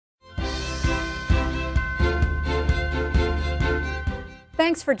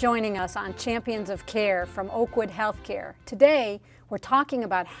Thanks for joining us on Champions of Care from Oakwood Healthcare. Today, we're talking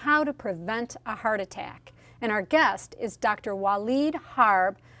about how to prevent a heart attack. And our guest is Dr. Waleed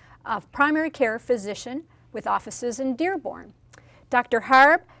Harb, a primary care physician with offices in Dearborn. Dr.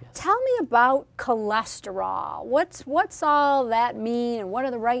 Harb, tell me about cholesterol. What's all that mean, and what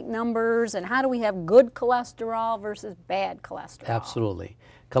are the right numbers, and how do we have good cholesterol versus bad cholesterol? Absolutely.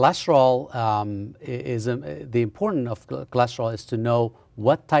 Cholesterol the importance of cholesterol is to know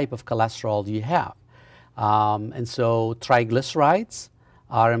what type of cholesterol you have. And so triglycerides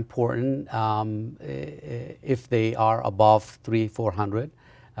are important if they are above 300-400.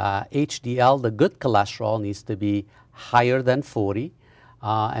 HDL, the good cholesterol, needs to be higher than 40,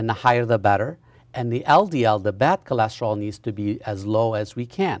 and the higher the better. And the LDL, the bad cholesterol, needs to be as low as we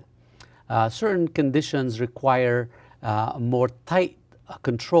can. Certain conditions require more tight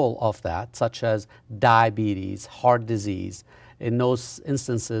control of that, such as diabetes, heart disease. In those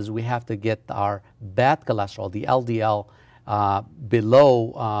instances, we have to get our bad cholesterol, the LDL,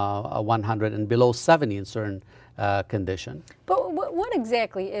 below 100 and below 70 in certain condition. But what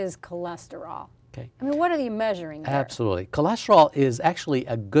exactly is cholesterol? Okay. I mean, what are you measuring there? Absolutely. Cholesterol is actually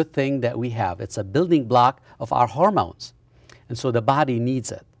a good thing that we have. It's a building block of our hormones, and so the body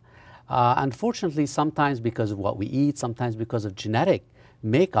needs it. Unfortunately, sometimes because of what we eat, sometimes because of genetic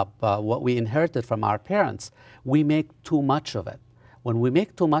makeup, what we inherited from our parents, we make too much of it. When we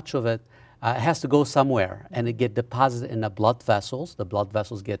make too much of it, it has to go somewhere, and it gets deposited in the blood vessels. The blood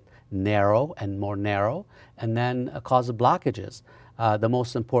vessels get narrow and more narrow, and then cause blockages. The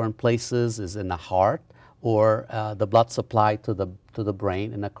most important places is in the heart, or the blood supply to the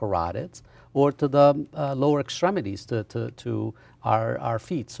brain in the carotids, or to the lower extremities to our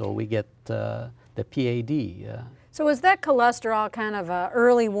feet. So we get the PAD. So is that cholesterol kind of an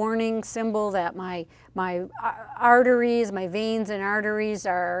early warning symbol that my arteries, my veins and arteries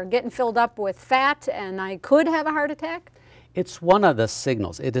are getting filled up with fat and I could have a heart attack? It's one of the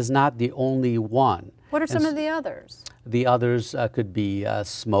signals. It is not the only one. What are some of the others? The others could be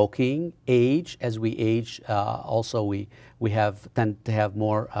smoking, age. As we age, also we tend to have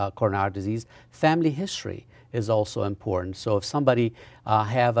more coronary artery disease. Family history is also important. So if somebody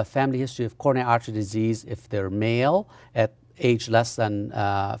have a family history of coronary artery disease, if they're male at age less than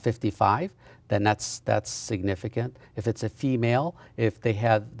 55, then that's significant. If it's a female, if they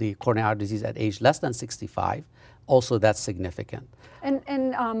have the coronary artery disease at age less than 65, also that's significant.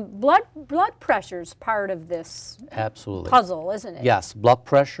 And blood pressure is part of this Absolutely. Puzzle, isn't it? Yes, blood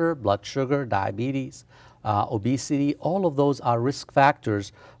pressure, blood sugar, diabetes, obesity, all of those are risk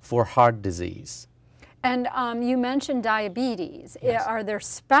factors for heart disease. And you mentioned diabetes. Yes. Are there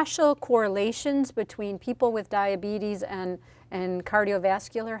special correlations between people with diabetes and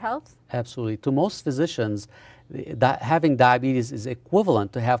cardiovascular health? Absolutely. To most physicians, having diabetes is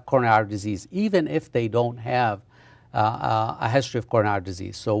equivalent to have coronary artery disease, even if they don't have a history of coronary artery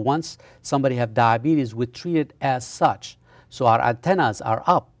disease. So once somebody have diabetes, we treat it as such. So our antennas are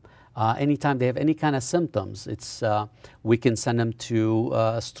up. Anytime they have any kind of symptoms, we can send them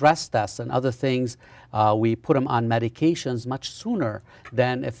to stress tests and other things. We put them on medications much sooner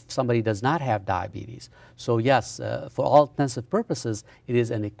than if somebody does not have diabetes. So yes, for all intents and purposes, it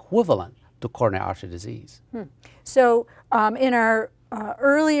is an equivalent to coronary artery disease. So in our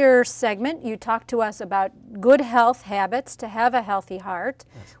earlier segment, you talked to us about good health habits to have a healthy heart.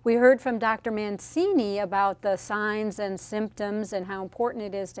 Yes. We heard from Dr. Mancini about the signs and symptoms and how important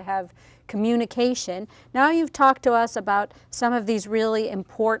it is to have communication. Now you've talked to us about some of these really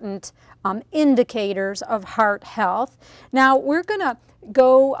important indicators of heart health. Now we're going to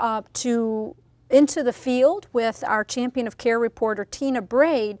go into the field with our Champion of Care reporter, Tina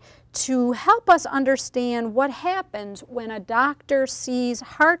Braid, to help us understand what happens when a doctor sees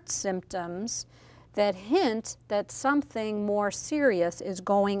heart symptoms that hint that something more serious is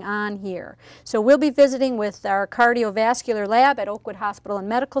going on here. So we'll be visiting with our cardiovascular lab at Oakwood Hospital and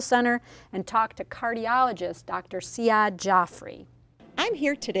Medical Center and talk to cardiologist Dr. Syed Jaffrey. I'm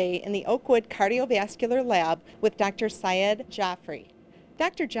here today in the Oakwood Cardiovascular Lab with Dr. Syed Jaffrey.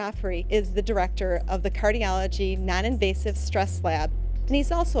 Dr. Jaffrey is the director of the Cardiology Non-Invasive Stress Lab, and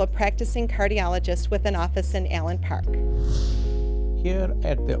he's also a practicing cardiologist with an office in Allen Park. Here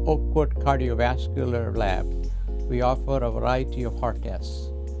at the Oakwood Cardiovascular Lab, we offer a variety of heart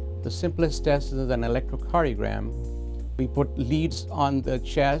tests. The simplest test is an electrocardiogram. We put leads on the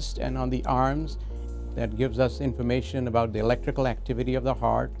chest and on the arms that gives us information about the electrical activity of the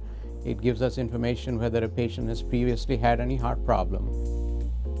heart. It gives us information whether a patient has previously had any heart problem.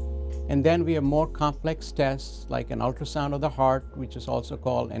 And then we have more complex tests like an ultrasound of the heart, which is also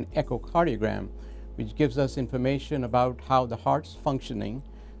called an echocardiogram, which gives us information about how the heart's functioning,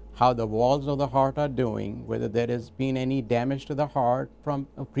 how the walls of the heart are doing, whether there has been any damage to the heart from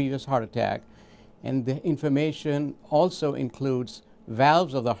a previous heart attack. And the information also includes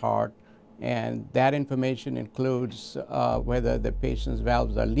valves of the heart, and that information includes whether the patient's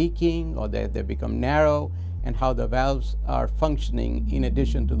valves are leaking or they become narrow, and how the valves are functioning in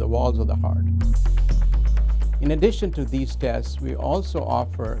addition to the walls of the heart. In addition to these tests, we also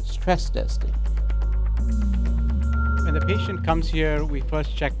offer stress testing. When the patient comes here, we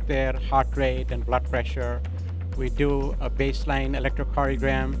first check their heart rate and blood pressure. We do a baseline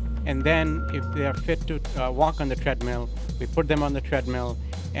electrocardiogram, and then if they are fit to walk on the treadmill, we put them on the treadmill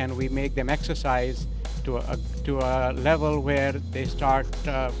and we make them exercise to a level where they start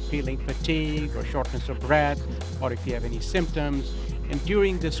feeling fatigue or shortness of breath, or if you have any symptoms. And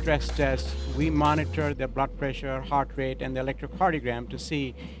during the stress test, we monitor their blood pressure, heart rate, and the electrocardiogram to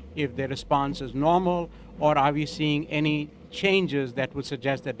see if their response is normal, or are we seeing any changes that would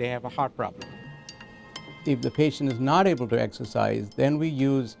suggest that they have a heart problem. If the patient is not able to exercise, then we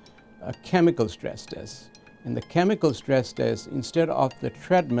use a chemical stress test. In the chemical stress test, instead of the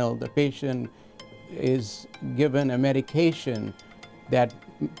treadmill, the patient is given a medication that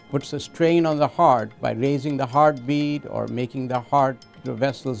puts a strain on the heart by raising the heartbeat or making the heart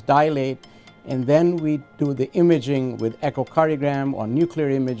vessels dilate, and then we do the imaging with echocardiogram or nuclear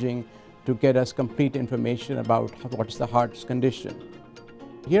imaging to get us complete information about what's the heart's condition.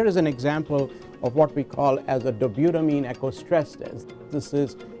 Here is an example of what we call as a dobutamine echo stress test. This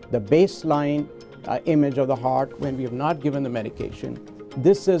is the baseline image of the heart when we have not given the medication.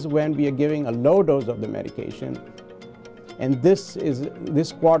 This is when we are giving a low dose of the medication. And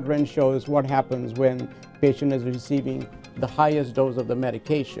this quadrant shows what happens when patient is receiving the highest dose of the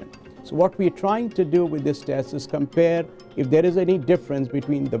medication. So what we're trying to do with this test is compare if there is any difference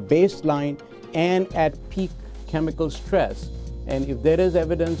between the baseline and at peak chemical stress. And if there is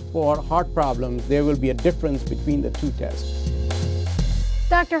evidence for heart problems, there will be a difference between the two tests.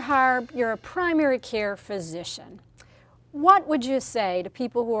 Dr. Harb, you're a primary care physician. What would you say to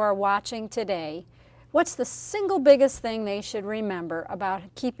people who are watching today? What's the single biggest thing they should remember about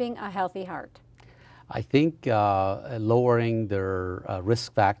keeping a healthy heart? I think lowering their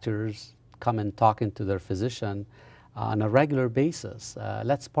risk factors, come and talking to their physician on a regular basis.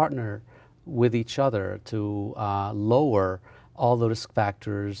 Let's partner with each other to lower all the risk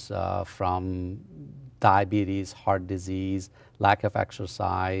factors from diabetes, heart disease, lack of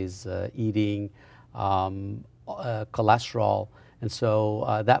exercise, eating, cholesterol. And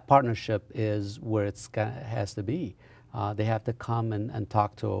so that partnership is where it has to be. They have to come and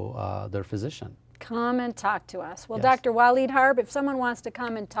talk to their physician. Come and talk to us. Well, Yes. Dr. Waleed Harb, if someone wants to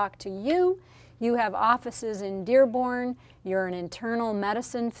come and talk to you, you have offices in Dearborn. You're an internal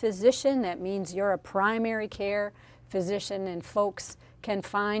medicine physician. That means you're a primary care physician, and folks can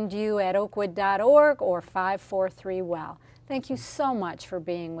find you at oakwood.org or 543-WELL. Thank you so much for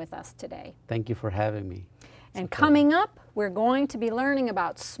being with us today. Thank you for having me. And coming up, we're going to be learning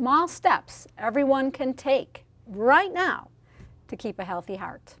about small steps everyone can take right now to keep a healthy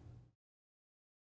heart.